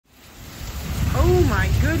my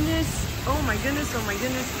goodness. Oh my goodness. Oh my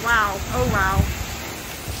goodness. Wow. Oh wow.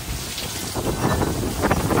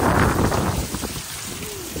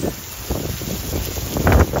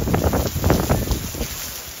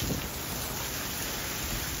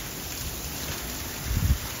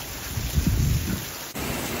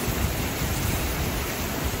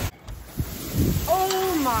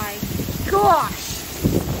 Oh my gosh.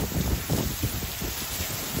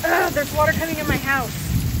 Ugh, there's water coming in my house.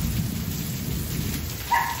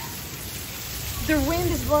 The wind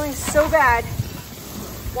is blowing so bad.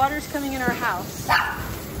 Water's coming in our house.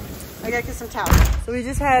 I gotta get some towels. So we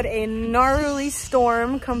just had a gnarly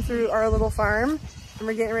storm come through our little farm, and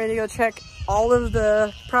we're getting ready to go check all of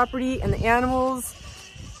the property and the animals.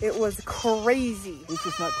 It was crazy. It's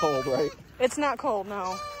just not cold, right? It's not cold,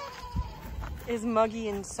 no. It's muggy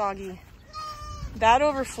and soggy. That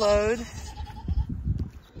overflowed.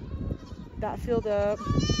 That filled up.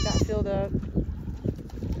 That filled up.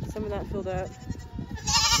 Some of that filled up.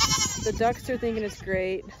 The ducks are thinking it's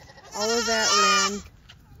great. All of that ran.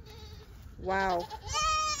 Wow.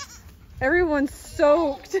 Everyone's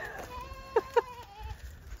soaked.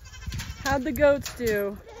 How'd the goats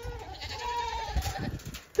do?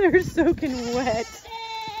 They're soaking wet.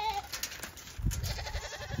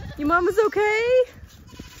 Your mama's okay?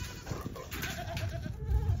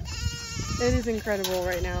 It is incredible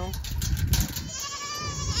right now.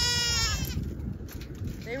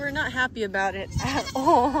 They were not happy about it at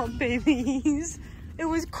all, babies. It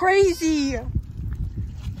was crazy.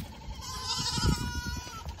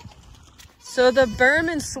 So the berm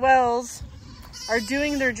and swells are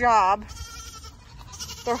doing their job.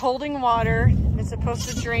 They're holding water. It's supposed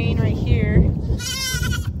to drain right here.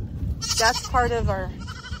 That's part of our...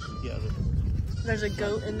 Yeah. There's a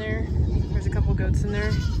goat in there. There's a couple goats in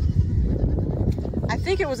there. I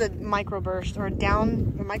think it was a microburst or a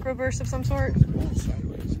microburst of some sort.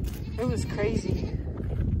 Sideways. It was crazy.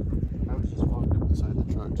 I was just walking up beside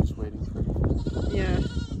the truck, just waiting for you. Yeah.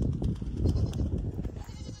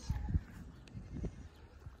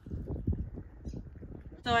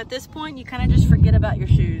 So at this point, you kind of just forget about your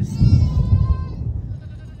shoes.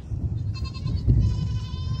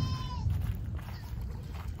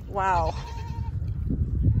 Wow.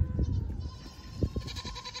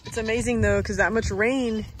 It's amazing though, because that much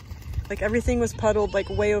rain, like everything was puddled like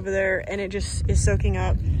way over there, and it just is soaking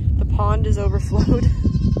up. The pond is overflowed,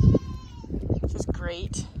 which is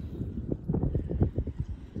great.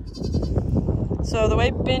 So the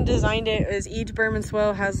way Ben designed it is each berm and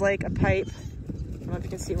swell has like a pipe. I don't know if you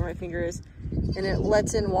can see where my finger is, and it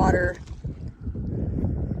lets in water.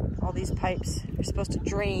 All these pipes are supposed to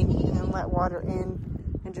drain and then let water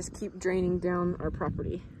in and just keep draining down our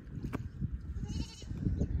property.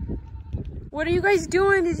 What are you guys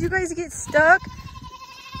doing? Did you guys get stuck?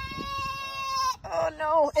 Oh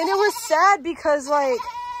no. And it was sad because like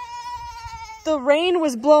the rain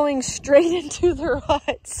was blowing straight into their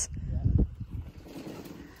huts.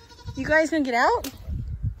 You guys gonna get out?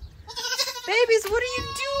 Babies, what are you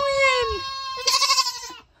doing?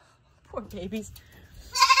 Poor babies.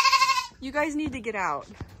 You guys need to get out.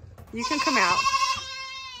 You can come out.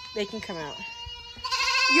 They can come out.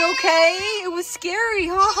 You okay? It was scary,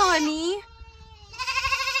 huh, honey?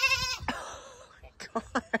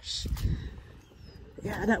 Gosh.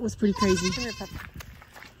 Yeah, that was pretty crazy. Come here, Papa.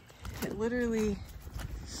 It literally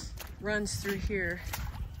runs through here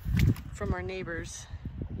from our neighbor's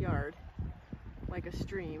yard like a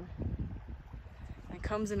stream. And it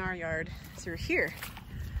comes in our yard through here,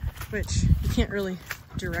 which you can't really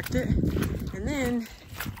direct it. And then,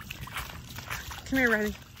 come here,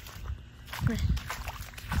 Riley. Come here.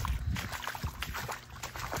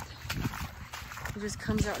 It just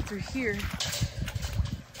comes out through here.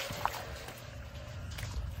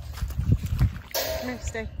 Come here,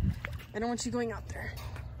 stay. I don't want you going out there.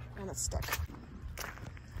 Oh, that's stuck.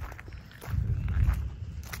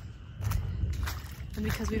 And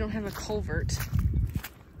because we don't have a culvert,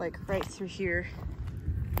 like right through here,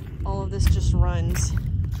 all of this just runs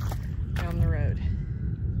down the road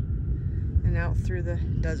and out through the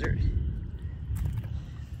desert.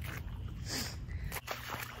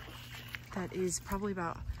 That is probably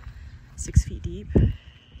about 6 feet deep,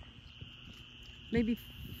 maybe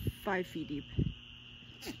 5 feet deep.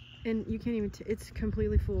 And you can't even, it's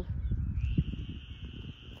completely full.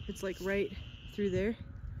 It's like right through there,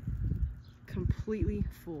 completely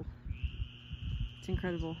full. It's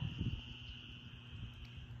incredible.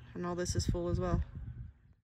 And all this is full as well.